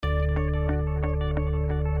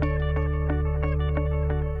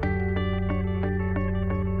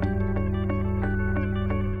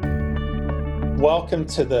Welcome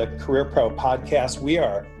to the Career Pro podcast. We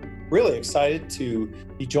are really excited to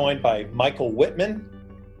be joined by Michael Whitman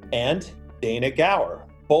and Dana Gower,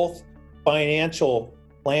 both financial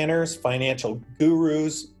planners, financial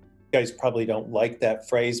gurus. You guys probably don't like that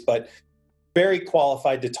phrase, but very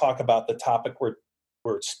qualified to talk about the topic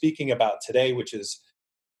we're speaking about today, which is,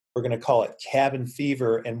 we're going to call it cabin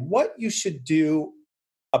fever, and what you should do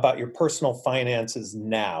about your personal finances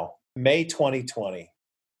now, May 2020.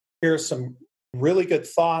 Here are some really good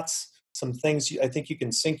thoughts, some things I think you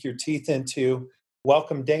can sink your teeth into.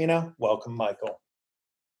 Welcome, Dana. Welcome, Michael.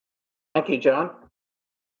 Thank you, John.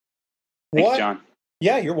 Thanks, John.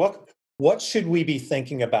 Yeah, you're welcome. What should we be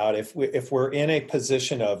thinking about if we're in a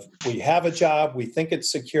position of, we have a job, we think it's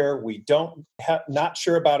secure, we not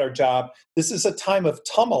sure about our job? This is a time of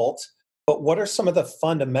tumult, but what are some of the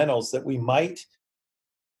fundamentals that we might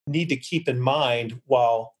need to keep in mind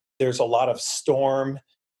while there's a lot of storms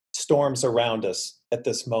around us at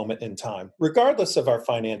this moment in time, regardless of our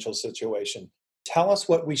financial situation? Tell us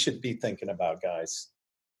what we should be thinking about, guys.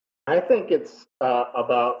 I think it's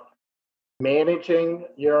about managing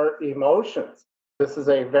your emotions. This is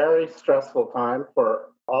a very stressful time for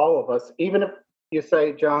all of us. Even if you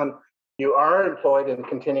say, John, you are employed and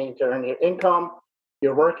continuing to earn your income,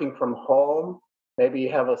 you're working from home, maybe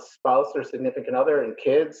you have a spouse or significant other and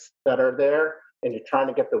kids that are there, and you're trying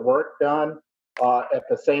to get the work done. At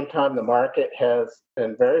the same time, the market has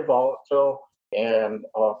been very volatile, and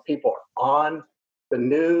people are on the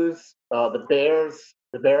news. The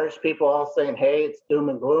bearish people all saying, "Hey, it's doom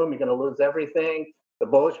and gloom. You're going to lose everything." The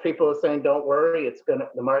bullish people are saying, "Don't worry, the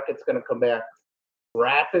market's going to come back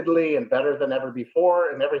rapidly and better than ever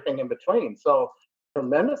before," and everything in between. So,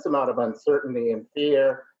 tremendous amount of uncertainty and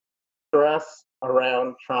fear, stress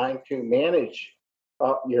around trying to manage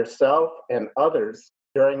yourself and others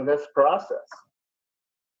during this process.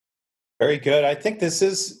 Very good. I think this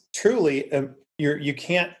is truly, you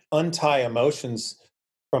can't untie emotions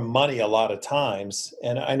from money a lot of times.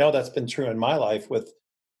 And I know that's been true in my life with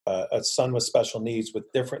a son with special needs,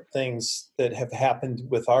 with different things that have happened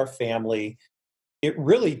with our family. It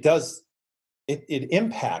really does, it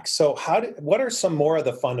impacts. So what are some more of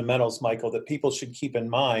the fundamentals, Michael, that people should keep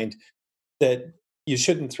in mind that you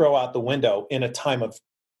shouldn't throw out the window in a time of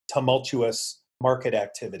tumultuous market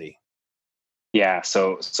activity? Yeah,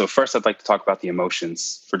 so first I'd like to talk about the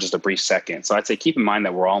emotions for just a brief second. So I'd say keep in mind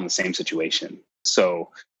that we're all in the same situation. So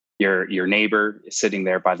your neighbor is sitting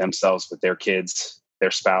there by themselves with their kids, their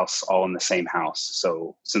spouse, all in the same house.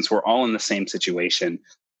 So since we're all in the same situation,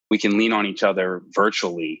 we can lean on each other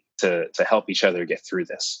virtually to help each other get through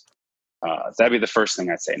this. That'd be the first thing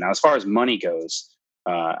I'd say. Now, as far as money goes,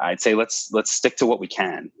 I'd say let's stick to what we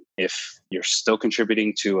can. If you're still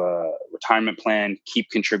contributing to a retirement plan,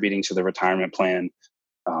 keep contributing to the retirement plan.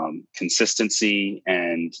 Consistency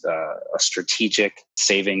and a strategic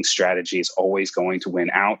saving strategy is always going to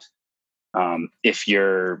win out. If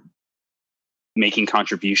you're making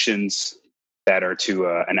contributions that are to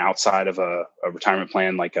an outside of a retirement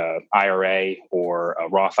plan, like a IRA or a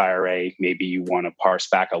Roth IRA, maybe you want to parse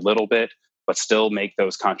back a little bit, but still make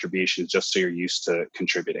those contributions just so you're used to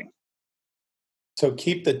contributing. So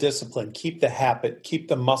keep the discipline, keep the habit, keep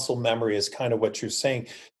the muscle memory is kind of what you're saying.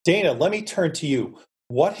 Dana, let me turn to you.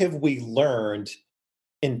 What have we learned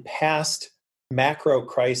in past macro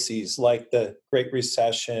crises like the Great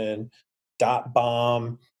Recession, dot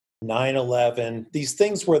bomb, 9/11, these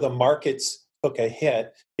things where the markets took a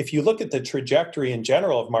hit? If you look at the trajectory in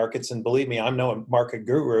general of markets, and believe me, I'm no market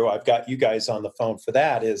guru, I've got you guys on the phone for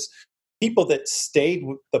that, is people that stayed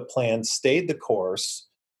with the plan, stayed the course,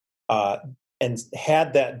 and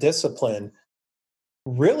had that discipline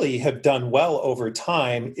really have done well over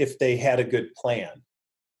time if they had a good plan.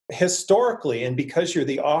 Historically, and because you're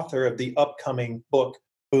the author of the upcoming book,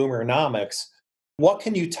 Boomernomics, what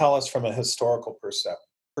can you tell us from a historical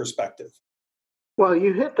perspective? Well,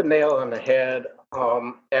 you hit the nail on the head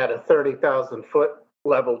at a 30,000 foot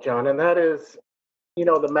level, John, and that is,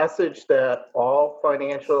 the message that all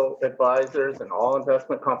financial advisors and all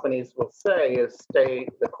investment companies will say is stay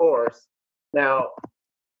the course. Now,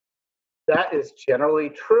 that is generally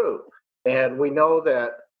true, and we know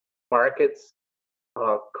that markets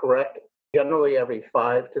correct generally every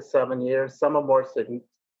 5 to 7 years. Some are more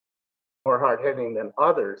hard-hitting than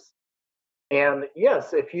others. And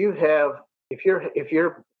yes, if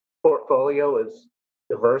your portfolio is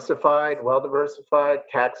diversified, well diversified,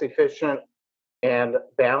 tax efficient, and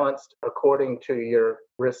balanced according to your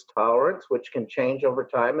risk tolerance, which can change over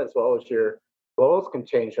time, as well as your goals can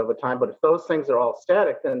change over time. But if those things are all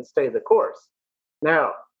static, then stay the course.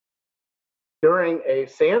 Now, during a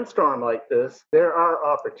sandstorm like this, there are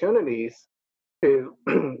opportunities to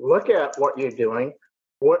look at what you're doing.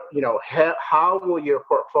 How will your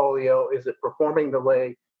portfolio, is it performing the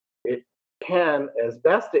way it can, as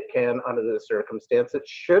best it can under the circumstances?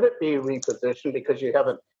 Should it be repositioned because you've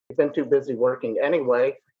been too busy working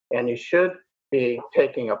anyway, and you should be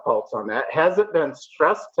taking a pulse on that? Has it been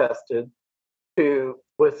stress tested to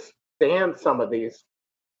withstand some of these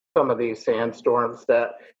sandstorms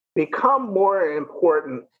that become more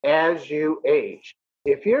important as you age?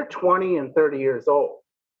 If you're 20 and 30 years old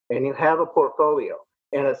and you have a portfolio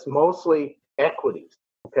and it's mostly equities,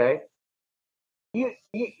 okay,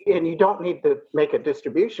 you don't need to make a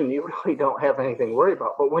distribution. You really don't have anything to worry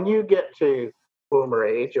about. But when you get to boomer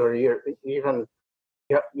age, or you're even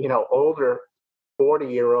older,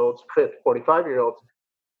 40-year-olds, 45-year-olds,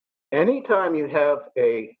 anytime you have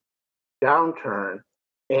a downturn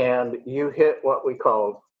and you hit what we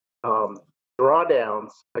call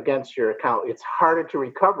drawdowns against your account, it's harder to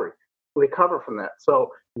recover from that.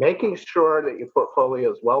 So making sure that your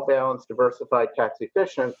portfolio is well balanced, diversified, tax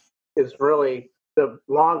efficient is really the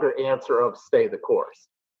longer answer of stay the course.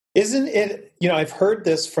 Isn't it, I've heard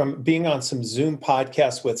this from being on some Zoom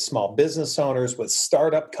podcasts with small business owners, with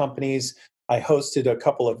startup companies. I hosted a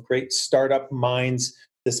couple of great startup minds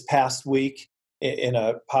this past week in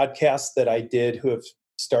a podcast that I did, who have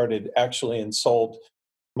started actually and sold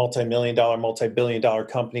multi-million-dollar, multi-billion-dollar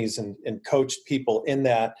companies and coached people in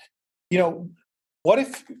that. What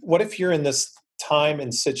if you're in this time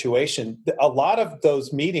and situation? A lot of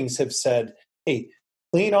those meetings have said, hey,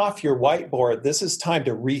 clean off your whiteboard. This is time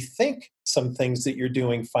to rethink some things that you're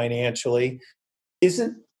doing financially.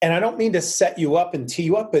 And I don't mean to set you up and tee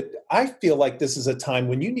you up, but I feel like this is a time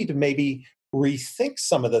when you need to maybe rethink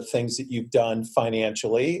some of the things that you've done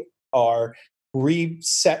financially, or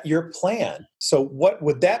reset your plan. So what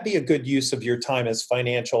would that be a good use of your time as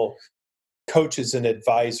financial coaches and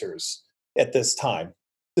advisors at this time?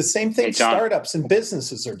 The same thing startups and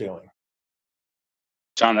businesses are doing.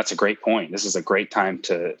 John, that's a great point. This is a great time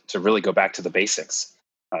to really go back to the basics.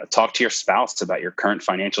 Talk to your spouse about your current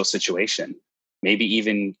financial situation. Maybe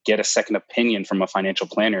even get a second opinion from a financial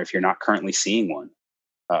planner if you're not currently seeing one.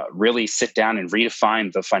 Really sit down and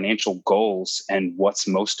redefine the financial goals and what's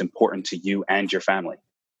most important to you and your family.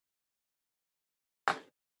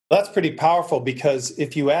 That's pretty powerful, because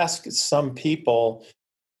if you ask some people,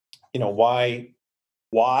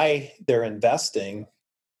 why they're investing,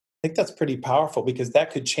 I think that's pretty powerful, because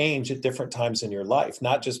that could change at different times in your life,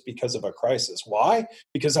 not just because of a crisis. Why?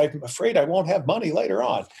 Because I'm afraid I won't have money later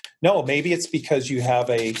on. No, maybe it's because you have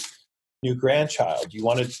a new grandchild.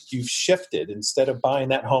 You've shifted. Instead of buying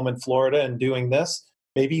that home in Florida and doing this,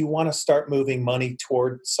 maybe you want to start moving money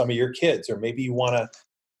toward some of your kids, or maybe you want to,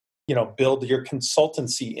 build your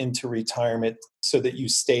consultancy into retirement so that you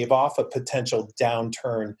stave off a potential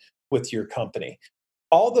downturn with your company.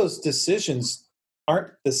 All those decisions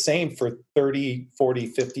aren't the same for 30, 40,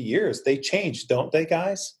 50 years. They change, don't they,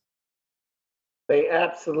 guys? They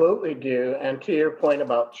absolutely do. And to your point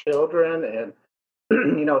about children, and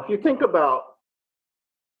if you think about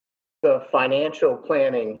the financial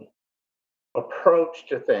planning approach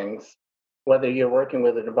to things, whether you're working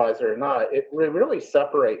with an advisor or not, we really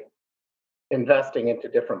separate investing into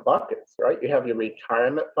different buckets, right? You have your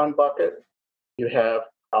retirement fund bucket, you have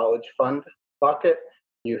college fund bucket,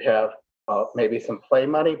 you have maybe some play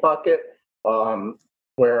money bucket,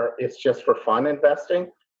 where it's just for fun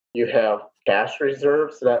investing. You have cash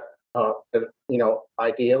reserves that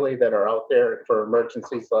ideally that are out there for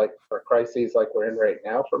emergencies or crises like we're in right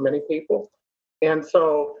now for many people. And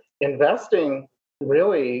so investing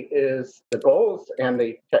really is, the goals and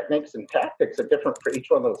the techniques and tactics are different for each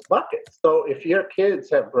one of those buckets. So if your kids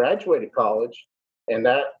have graduated college and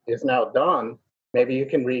that is now done, maybe you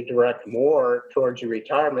can redirect more towards your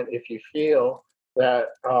retirement if you feel that,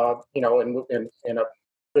 and a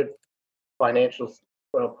good financial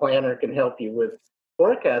planner can help you with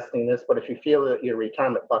forecasting this. But if you feel that your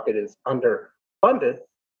retirement bucket is underfunded,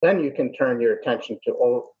 then you can turn your attention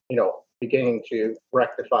to, beginning to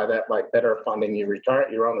rectify that by better funding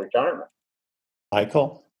your own retirement.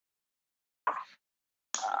 Michael?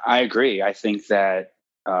 I agree. I think that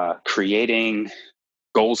creating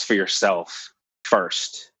goals for yourself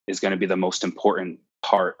first is going to be the most important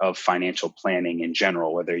part of financial planning in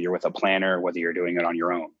general, whether you're with a planner, whether you're doing it on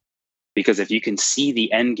your own. Because if you can see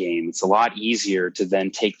the end game, it's a lot easier to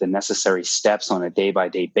then take the necessary steps on a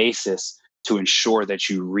day-by-day basis to ensure that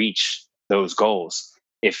you reach those goals.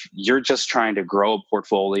 If you're just trying to grow a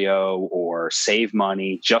portfolio or save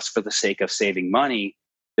money just for the sake of saving money,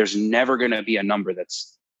 there's never going to be a number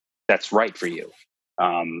that's right for you.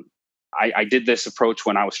 I did this approach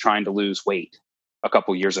when I was trying to lose weight a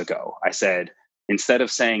couple years ago. I said, Instead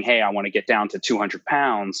of saying, hey, I want to get down to 200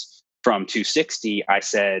 pounds from 260, I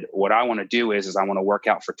said, what I want to do is I want to work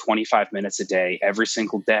out for 25 minutes a day, every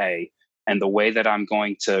single day. And the way that I'm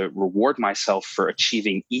going to reward myself for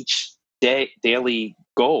achieving each daily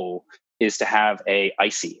goal is to have a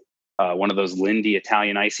icy, one of those Lindy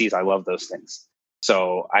Italian ices. I love those things.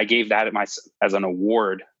 So I gave that as an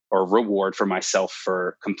award or reward for myself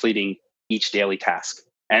for completing each daily task.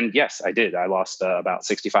 And yes, I did. I lost about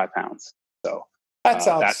 65 pounds. So that's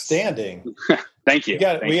outstanding. Thank you.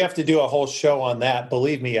 We have to do a whole show on that.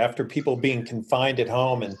 Believe me, after people being confined at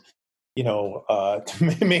home and,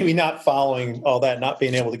 maybe not following all that, not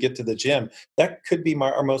being able to get to the gym, that could be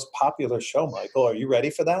our most popular show, Michael. Are you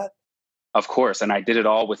ready for that? Of course. And I did it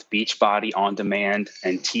all with Beachbody On Demand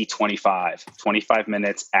and T25, 25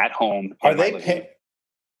 minutes at home. Are they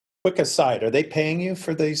quick aside, are they paying you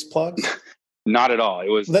for these plugs? Not at all. It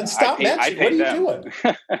was. Then stop mentioning. What are you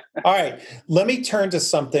doing? All right. Let me turn to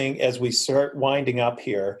something as we start winding up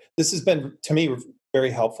here. This has been, to me,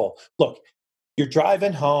 very helpful. Look, you're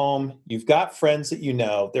driving home. You've got friends that you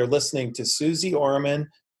know. They're listening to Susie Orman,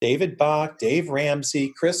 David Bach, Dave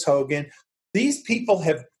Ramsey, Chris Hogan. These people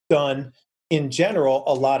have done, in general,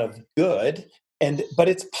 a lot of good, but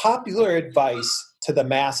it's popular advice to the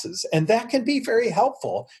masses, and that can be very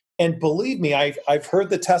helpful. And believe me, I've heard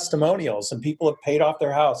the testimonials, and people have paid off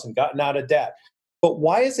their house and gotten out of debt. But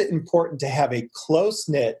why is it important to have a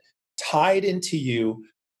close-knit, tied into you,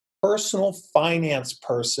 personal finance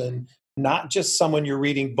person, not just someone you're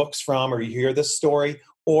reading books from or you hear this story,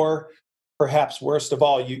 or perhaps worst of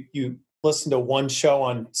all, you listen to one show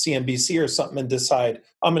on CNBC or something and decide,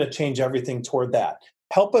 I'm going to change everything toward that.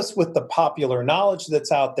 Help us with the popular knowledge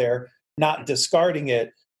that's out there, not discarding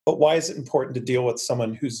it, but why is it important to deal with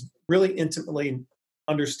someone who's really intimately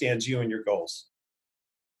understands you and your goals?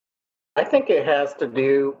 I think it has to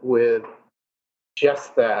do with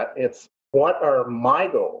just that. It's what are my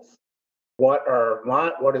goals? What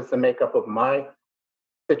is the makeup of my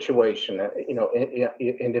situation?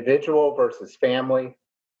 Individual versus family.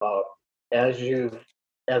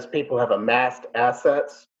 As people have amassed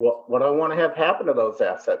assets, what I want to have happen to those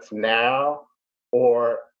assets now,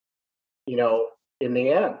 or in the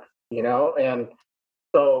end, and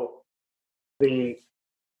so the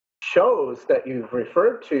shows that you've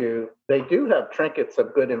referred to, they do have trinkets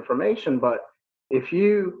of good information, but if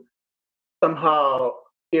you somehow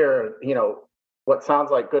hear, what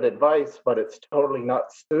sounds like good advice, but it's totally not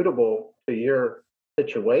suitable to your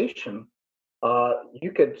situation,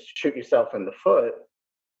 you could shoot yourself in the foot.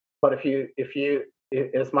 But if you,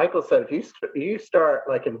 as Michael said, if you start,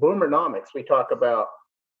 like in Boomernomics, we talk about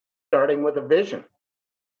starting with a vision.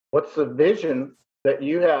 What's the vision that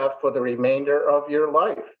you have for the remainder of your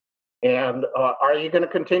life? And are you going to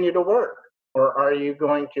continue to work, or are you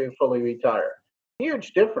going to fully retire?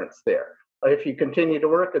 Huge difference there. If you continue to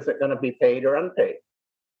work, is it going to be paid or unpaid?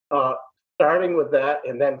 Starting with that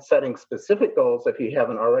and then setting specific goals if you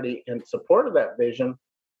haven't already in support of that vision,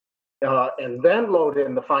 and then load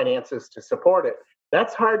in the finances to support it.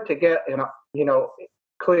 That's hard to get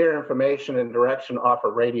clear information and direction off a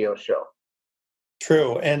radio show.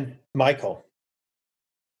 True. And Michael?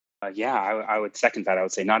 I would second that. I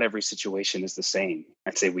would say not every situation is the same.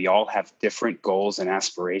 I'd say we all have different goals and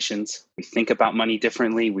aspirations. We think about money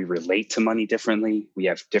differently. We relate to money differently. We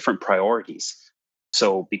have different priorities.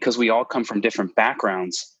 So because we all come from different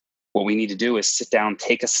backgrounds, what we need to do is sit down,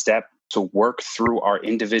 take a step to work through our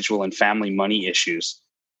individual and family money issues.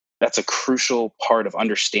 That's a crucial part of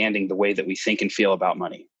understanding the way that we think and feel about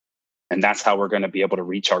money. And that's how we're going to be able to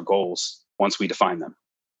reach our goals once we define them.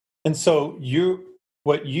 And so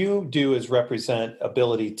what you do is represent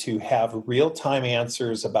ability to have real-time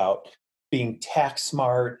answers about being tax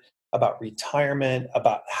smart, about retirement,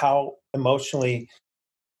 about how emotionally,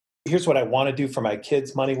 here's what I want to do for my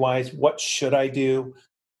kids money-wise. What should I do?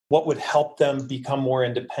 What would help them become more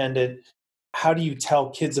independent? How do you tell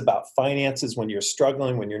kids about finances when you're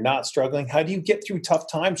struggling, when you're not struggling? How do you get through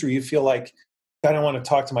tough times where you feel like, I don't want to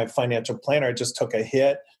talk to my financial planner. I just took a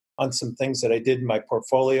hit on some things that I did in my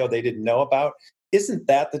portfolio they didn't know about. Isn't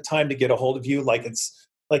that the time to get a hold of you? Like, it's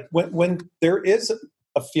like when there is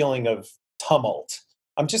a feeling of tumult,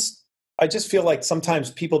 I just feel like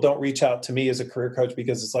sometimes people don't reach out to me as a career coach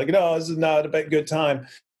because it's like, no, this is not a good time.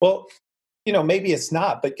 Well, maybe it's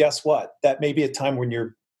not, but guess what? That may be a time when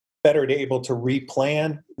you're better to able to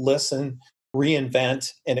replan, listen,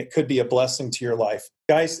 reinvent, and it could be a blessing to your life.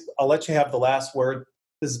 Guys, I'll let you have the last word.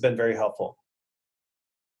 This has been very helpful.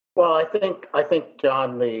 Well, I think,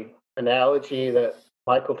 John, the analogy that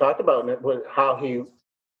Michael talked about, and it was how he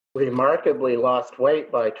remarkably lost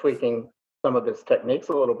weight by tweaking some of his techniques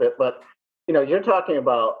a little bit. But you're talking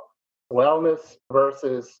about wellness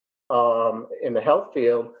versus in the health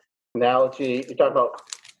field analogy. You talk about,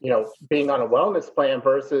 being on a wellness plan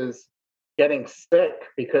versus getting sick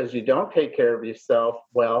because you don't take care of yourself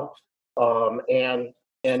well, and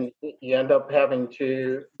you end up having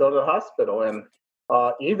to go to the hospital. And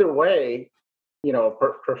either way,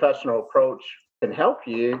 professional approach can help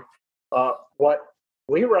you. What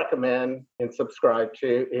we recommend and subscribe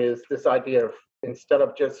to is this idea of, instead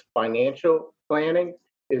of just financial planning,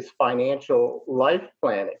 is financial life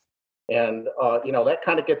planning. And, that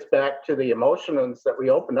kind of gets back to the emotions that we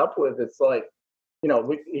opened up with. It's like,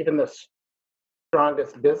 even the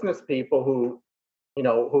strongest business people who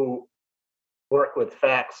work with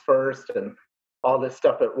facts first and all this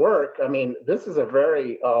stuff at work. I mean, this is a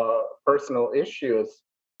very personal issue, as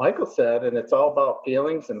Michael said, and it's all about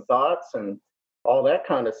feelings and thoughts and all that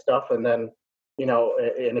kind of stuff. And then,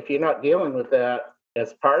 and if you're not dealing with that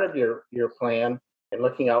as part of your plan and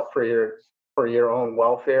looking out for your own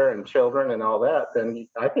welfare and children and all that, then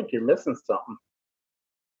I think you're missing something.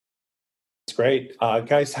 It's great.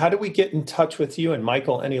 Guys, how do we get in touch with you? And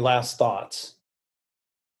Michael, any last thoughts?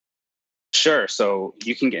 Sure. So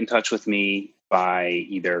you can get in touch with me by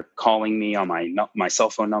either calling me on my cell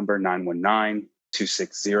phone number,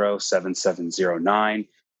 919-260-7709.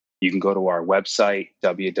 You can go to our website,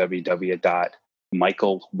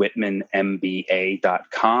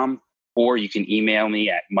 www.michaelwhitmanmba.com, or you can email me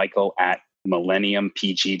at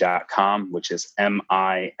michael@millenniumpg.com, which is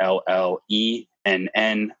MILLENNIUM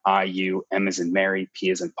as in Mary, P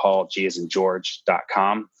as in Paul, G as in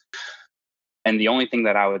George.com. And the only thing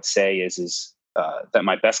that I would say is that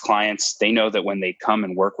my best clients, they know that when they come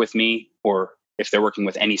and work with me, or if they're working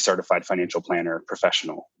with any certified financial planner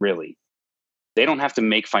professional, really, they don't have to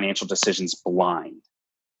make financial decisions blind.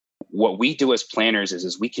 What we do as planners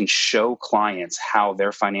is we can show clients how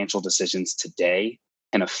their financial decisions today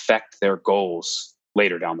can affect their goals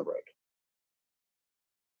later down the road.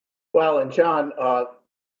 Well, and John,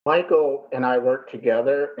 Michael and I work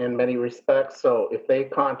together in many respects. So if they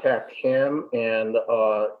contact him, and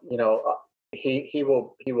he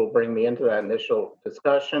will bring me into that initial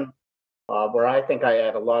discussion. Where I think I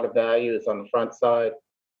add a lot of value is on the front side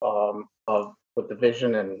with the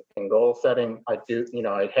vision and goal setting. I do,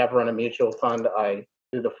 I have run a mutual fund. I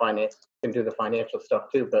do the financial stuff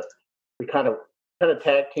too. But we kind of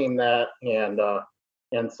tag team that,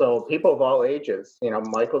 and so people of all ages.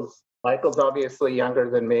 Michael's obviously younger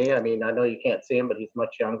than me. I mean, I know you can't see him, but he's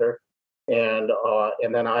much younger. And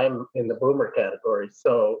then I'm in the boomer category.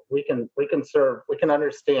 So we can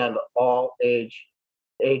understand all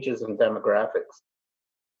ages and demographics.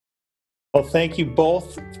 Well, thank you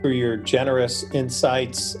both for your generous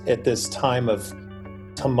insights at this time of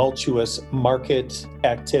tumultuous market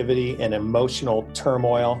activity and emotional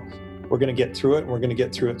turmoil. We're going to get through it. We're going to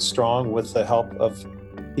get through it strong with the help of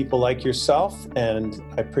people like yourself, and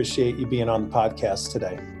I appreciate you being on the podcast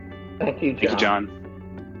today. Thank you, John. Thank you, John.